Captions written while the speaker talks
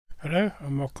Hello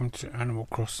and welcome to Animal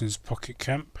Crossing's Pocket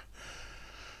Camp,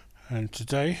 and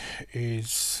today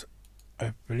is,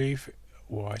 I believe,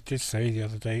 I did say the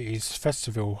other day, is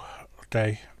festival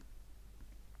day.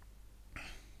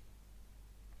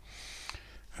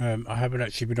 I haven't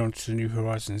actually been on to the New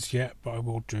Horizons yet, but I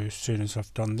will do as soon as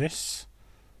I've done this.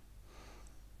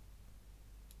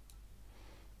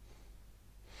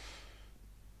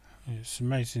 It's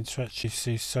amazing to actually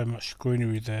see so much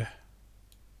greenery there.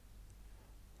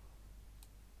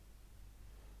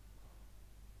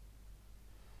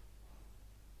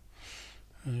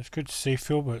 And it's good to see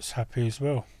Filbert's happy as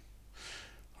well.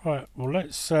 Right, well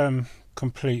let's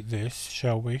complete this,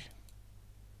 shall we?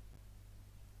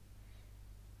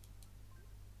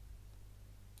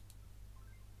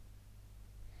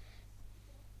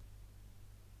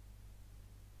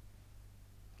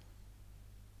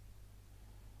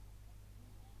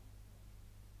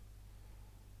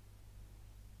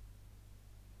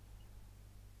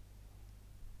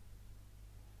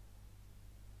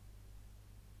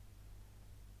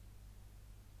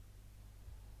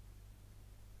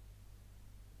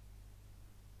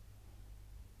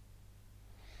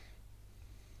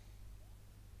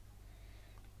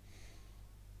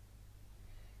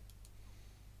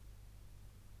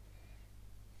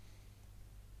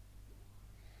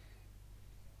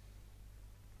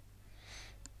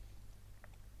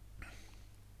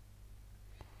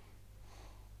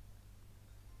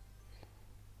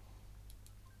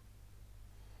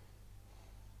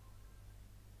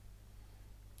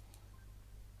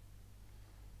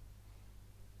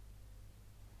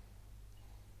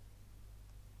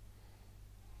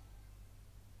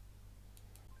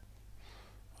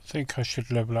 I think I should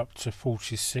level up to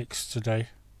 46 today.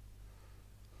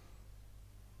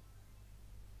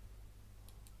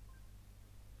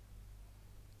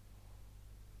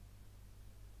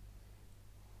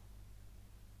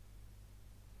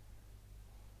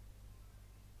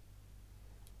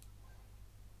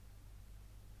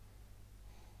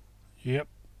 Yep.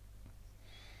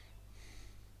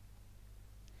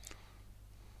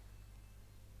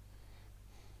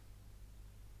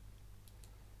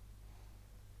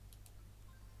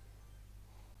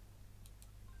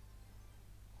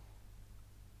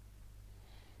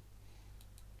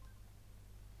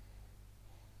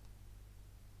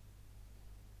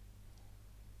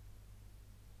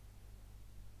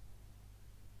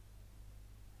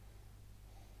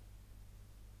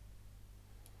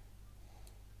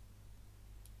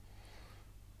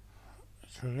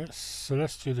 So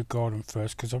let's do the garden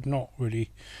first, because I've not really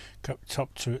kept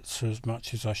up to it as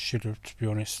much as I should have, to be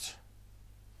honest.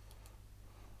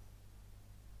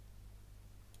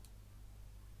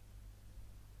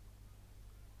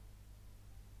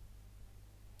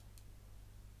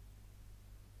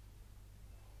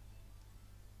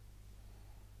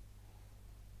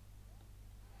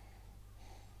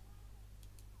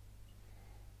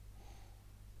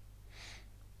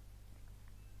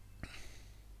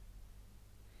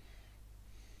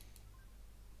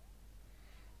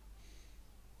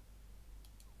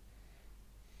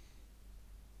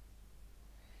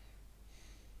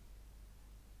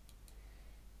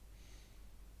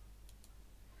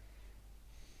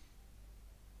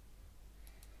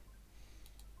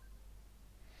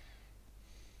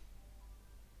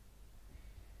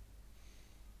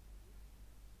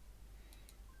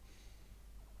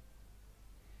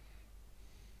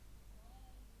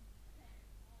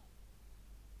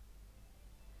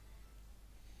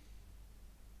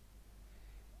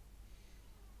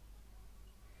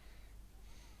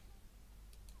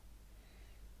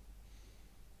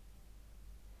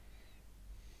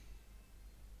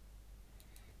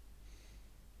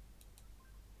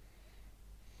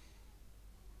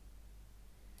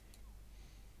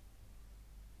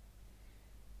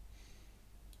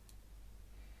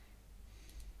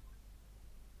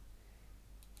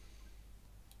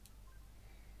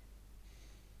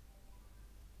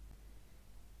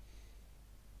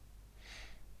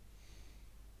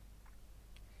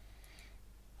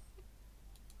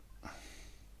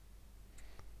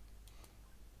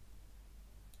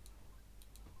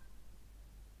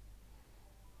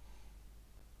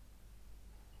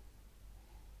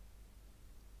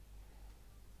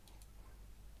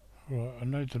 Right, I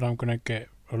know that I'm going to get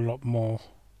a lot more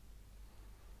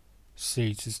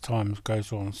seeds as time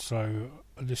goes on, so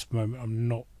at this moment I'm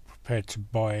not prepared to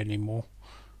buy any more.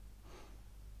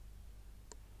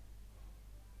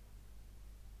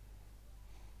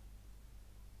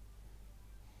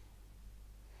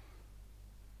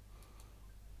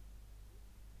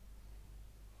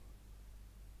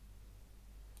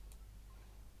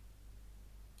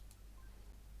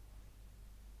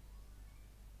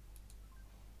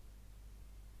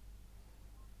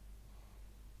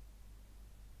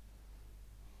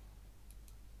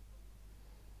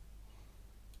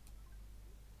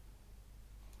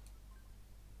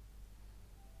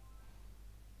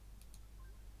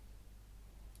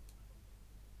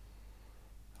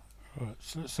 Right,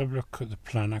 so let's have a look at the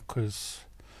planner, because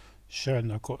showing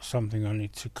I've got something I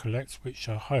need to collect, which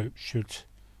I hope should.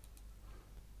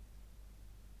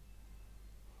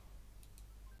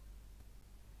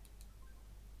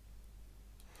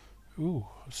 Ooh,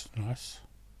 that's nice.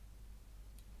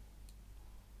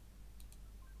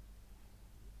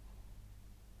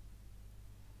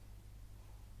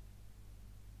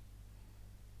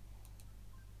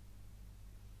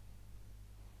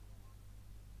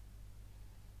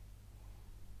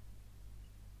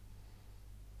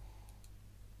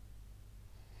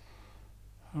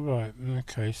 Alright,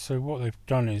 okay, so what they've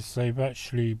done is they've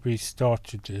actually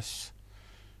restarted this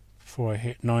before I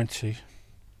hit 90.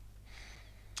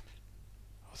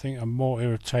 I think I'm more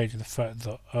irritated the fact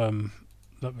that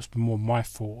that was more my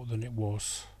fault than it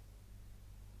was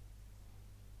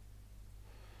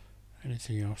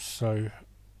anything else. So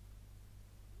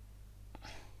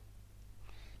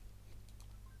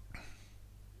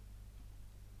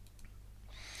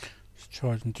let's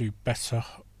try and do better.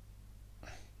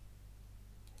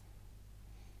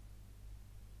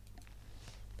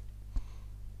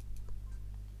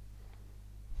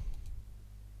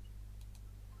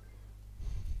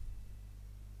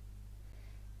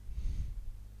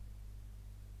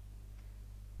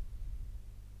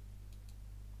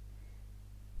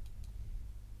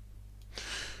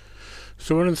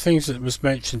 So one of the things that was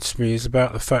mentioned to me is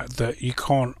about the fact that you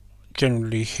can't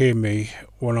generally hear me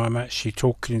when I'm actually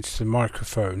talking into the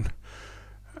microphone.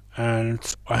 And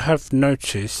I have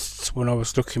noticed when I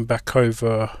was looking back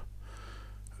over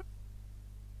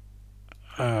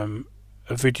a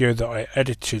video that I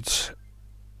edited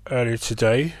earlier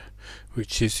today,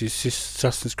 which is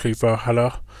Assassin's Creed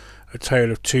Valhalla, A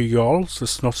Tale of Two Jarls,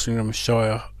 the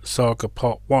Nottinghamshire Saga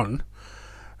Part 1.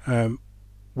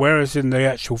 Whereas in the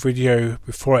actual video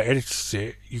before I edited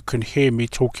it, you can hear me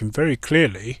talking very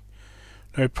clearly,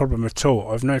 no problem at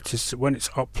all. I've noticed that when it's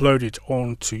uploaded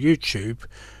onto YouTube,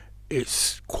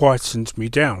 it's quietened me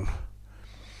down.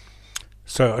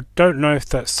 So I don't know if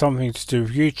that's something to do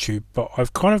with YouTube, but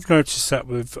I've kind of noticed that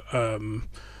with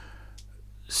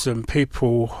some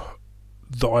people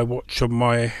that I watch on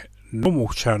my normal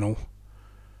channel,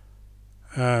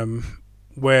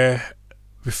 where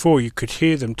before you could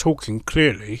hear them talking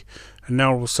clearly, and now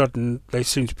all of a sudden they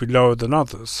seem to be lower than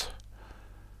others.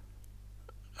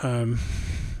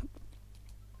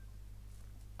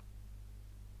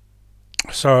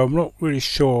 So I'm not really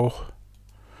sure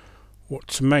what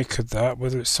to make of that,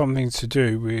 whether it's something to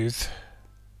do with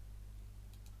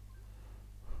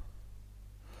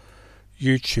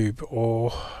YouTube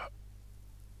or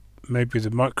maybe the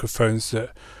microphones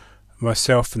that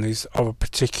myself and these other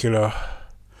particular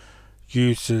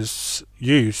users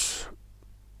use.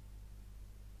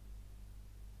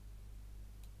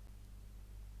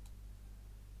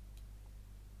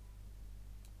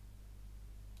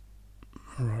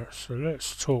 Alright, so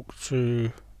let's talk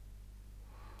to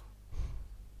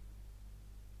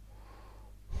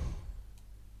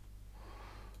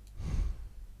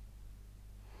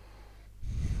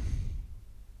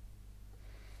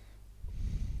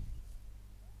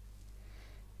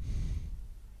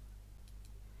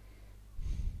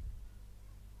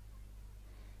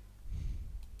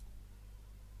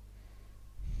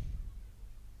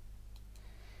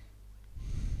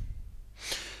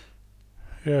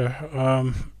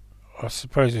I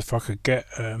suppose if I could get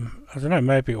I don't know,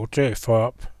 maybe it'll do it if I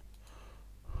up.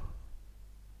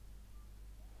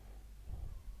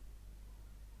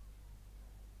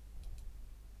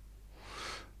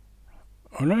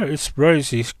 I notice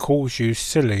Rosie calls you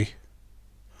silly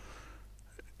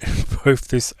in both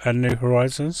this and New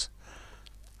Horizons.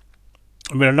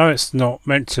 I mean, I know it's not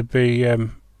meant to be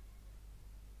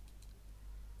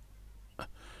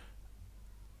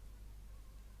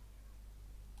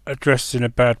addressed in a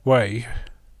bad way.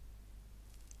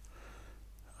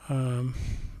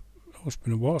 It's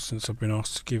been a while since I've been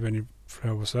asked to give any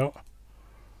flowers out.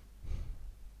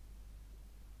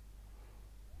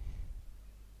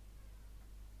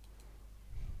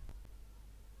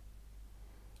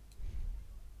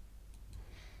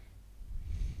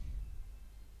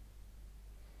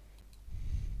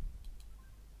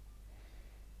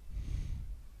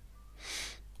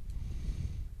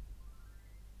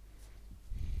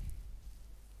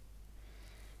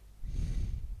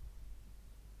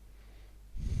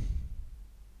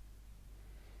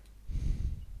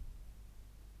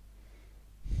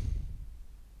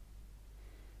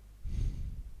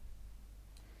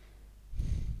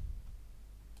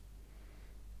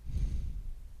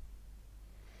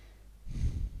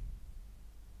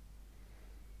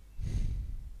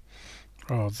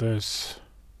 Oh, there's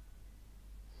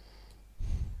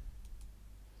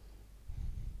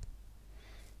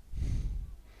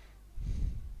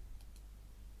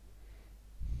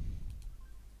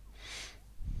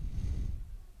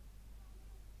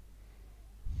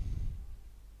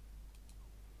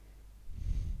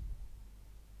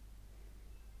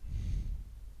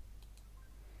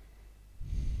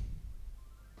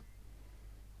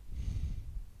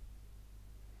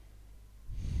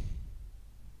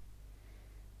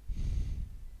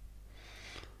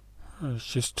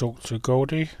Let's just talk to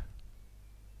Goldie.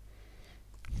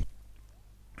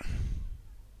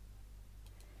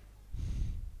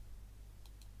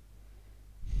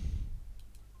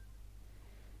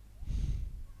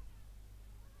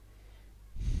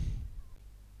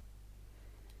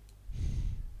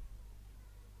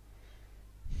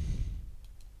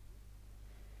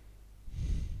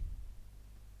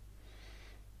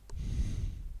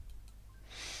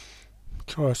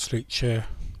 Try a sleek chair.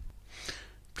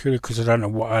 Purely because I don't know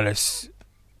what Alice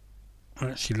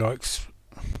actually likes.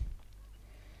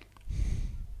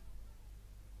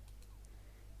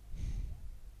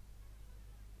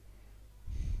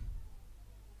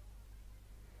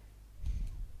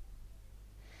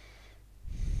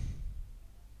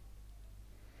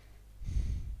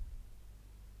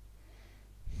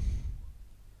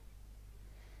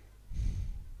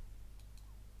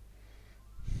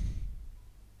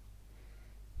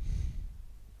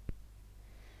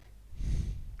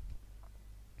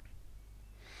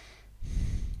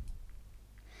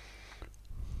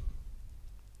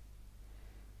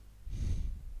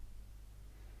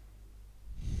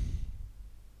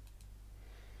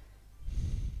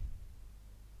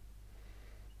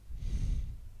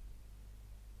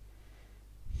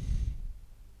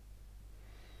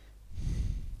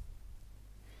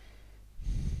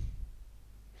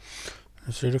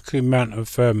 So look at the amount of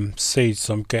seeds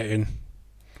I'm getting.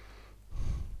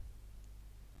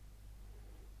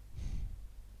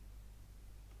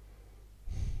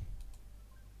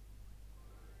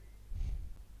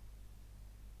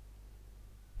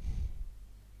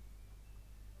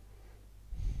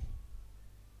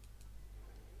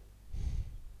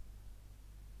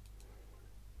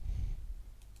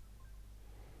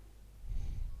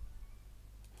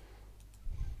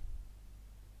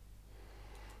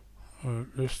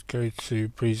 Let's go to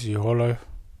Breezy Hollow.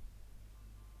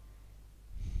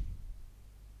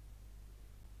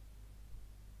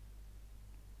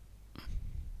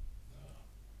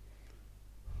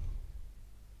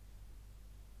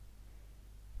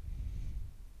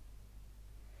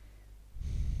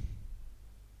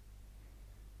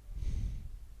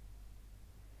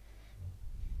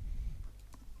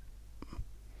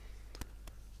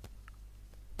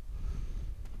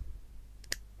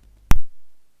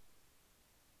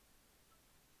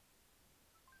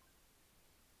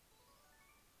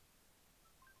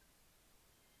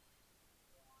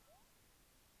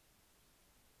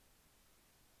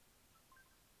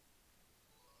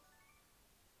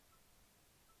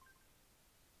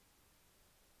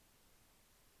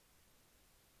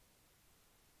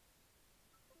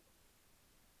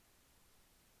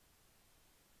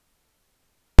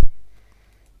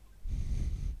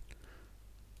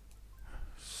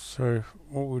 So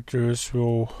what we'll do is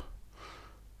we'll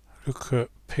look at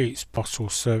Pete's bottle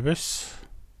service.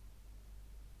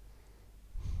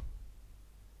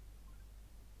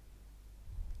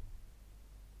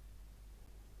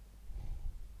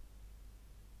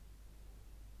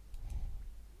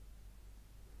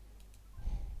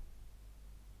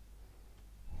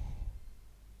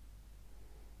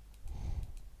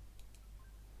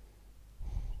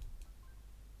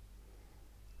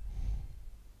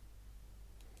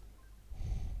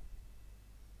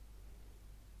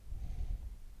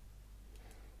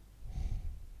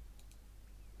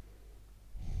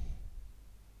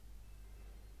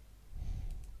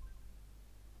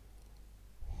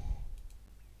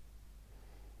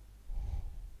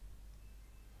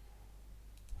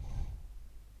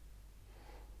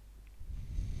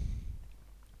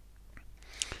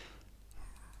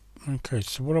 Okay,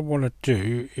 so what I want to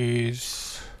do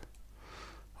is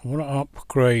I want to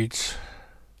upgrade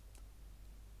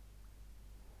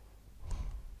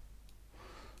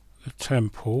the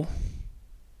temple.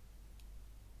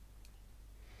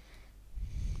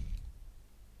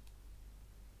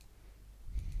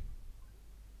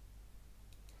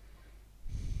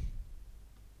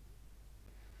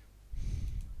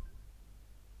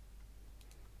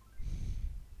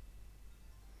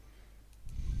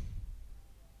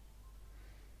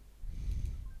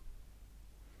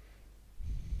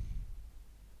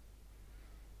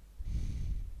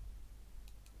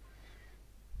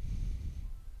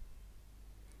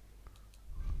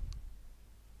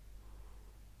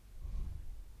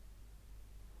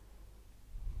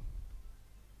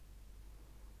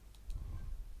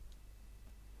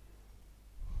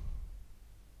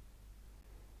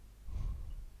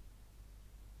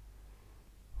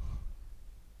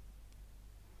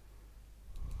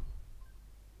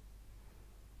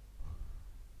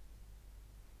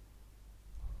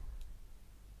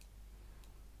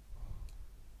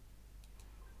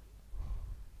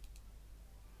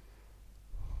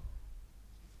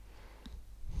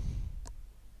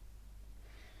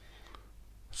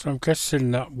 So I'm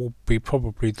guessing that will be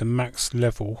probably the max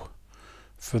level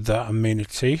for that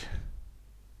amenity.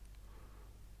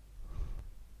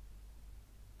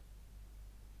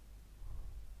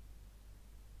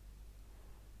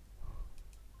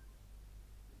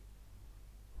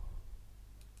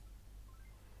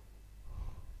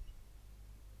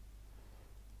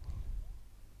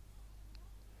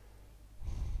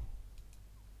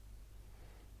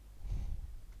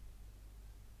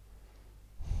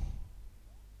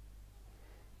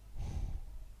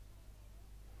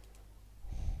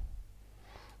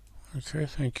 Okay,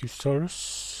 thank you,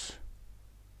 Cyrus.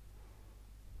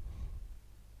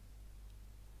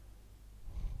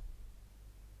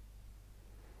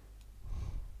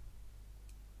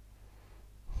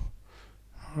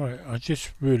 Right, I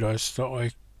just realised that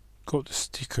I got the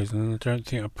stickers and I don't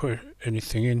think I put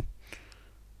anything in.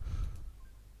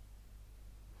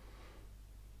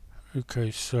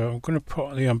 Okay, so I'm going to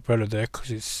put the umbrella there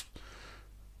because it's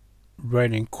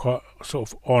raining quite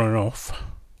sort of on and off.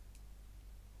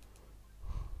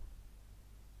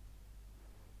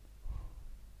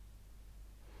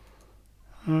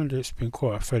 And it's been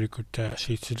quite a fairly good day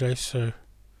actually today, so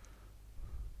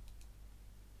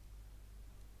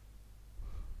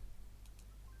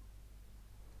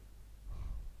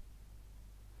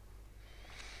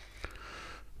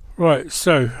right,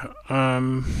 so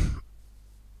I'm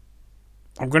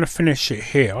going to finish it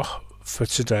here for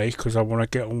today because I want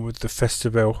to get on with the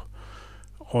festival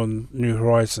on New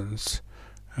Horizons,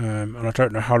 and I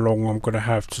don't know how long I'm going to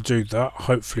have to do that.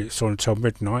 Hopefully it's on until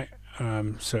midnight,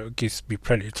 so it gives me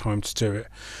plenty of time to do it.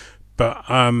 But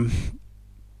I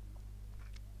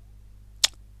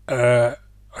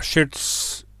should,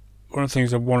 one of the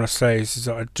things I want to say is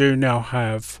that I do now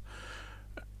have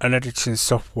an editing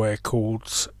software called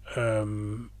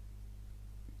Clipchamp,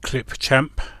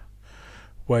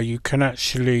 where you can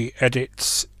actually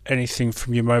edit anything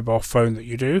from your mobile phone that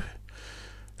you do.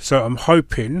 So I'm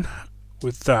hoping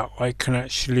with that I can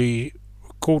actually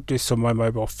record this on my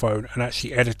mobile phone and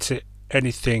actually edit it,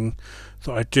 anything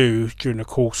that I do during the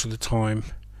course of the time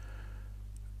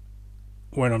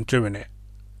when I'm doing it.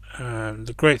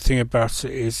 The great thing about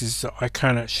it is that I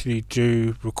can actually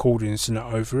do recordings and that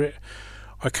over it.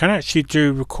 I can actually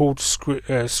do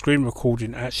screen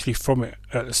recording actually from it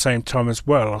at the same time as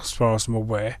well, as far as I'm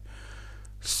aware.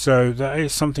 So that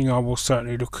is something I will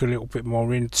certainly look a little bit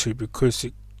more into, because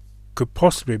it could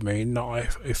possibly mean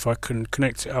that if I can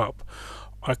connect it up,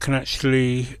 I can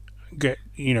actually get,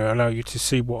 allow you to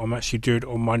see what I'm actually doing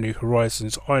on my New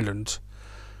Horizons island.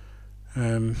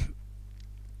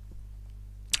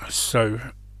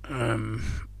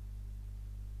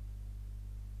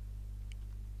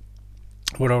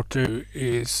 What I'll do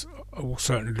is I will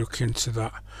certainly look into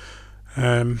that.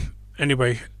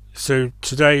 Anyway, so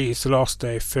today is the last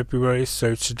day of February,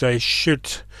 so today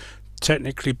should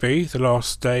technically be the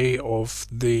last day of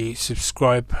the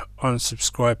subscribe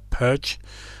unsubscribe purge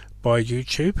by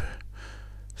YouTube.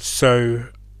 So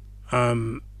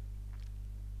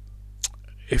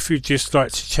if you'd just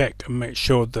like to check and make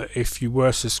sure that if you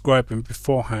were subscribing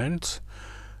beforehand,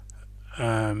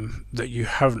 that you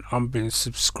haven't been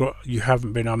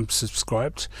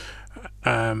unsubscribed.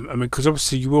 I mean, because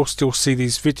obviously you will still see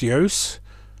these videos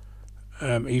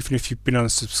even if you've been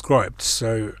unsubscribed.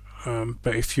 So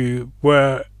but if you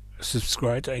were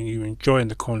subscribed and you're enjoying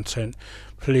the content,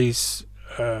 please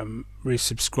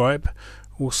resubscribe.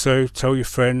 Also tell your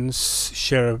friends,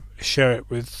 share it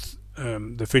with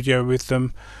the video with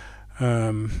them,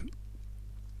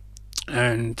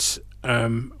 and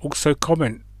also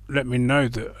comment. Let me know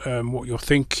that what you're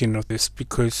thinking of this,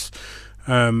 because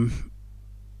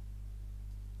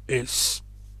it's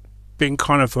been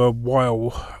kind of a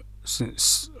while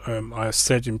since I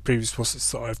said in previous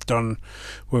podcasts that I've done.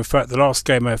 Well, in fact, the last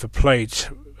game I ever played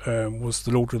was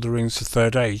the Lord of the Rings: The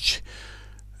Third Age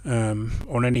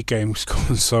on any games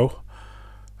console.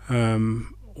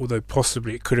 Although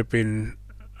possibly it could have been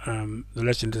The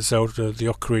Legend of Zelda: The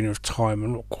Ocarina of Time.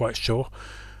 I'm not quite sure.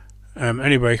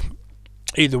 Anyway,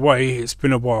 either way, it's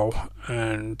been a while,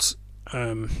 and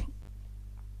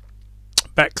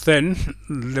back then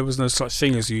there was no such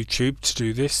thing as YouTube to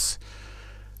do this.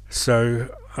 So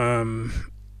I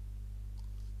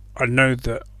know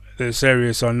that there's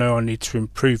areas I know I need to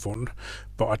improve on,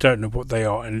 but I don't know what they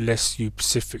are unless you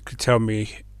specifically tell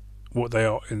me what they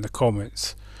are in the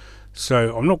comments.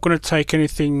 So I'm not going to take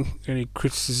anything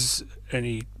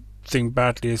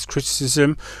badly as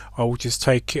criticism. I will just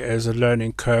take it as a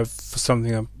learning curve for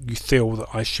something you feel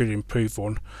that I should improve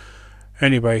on.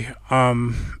 Anyway,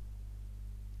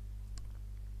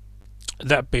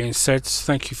 that being said,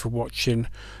 thank you for watching.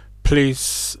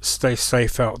 Please stay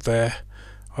safe out there.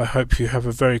 I hope you have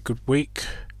a very good week,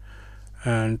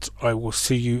 and I will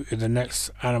see you in the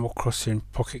next Animal Crossing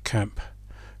Pocket Camp.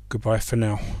 Goodbye for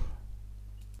now.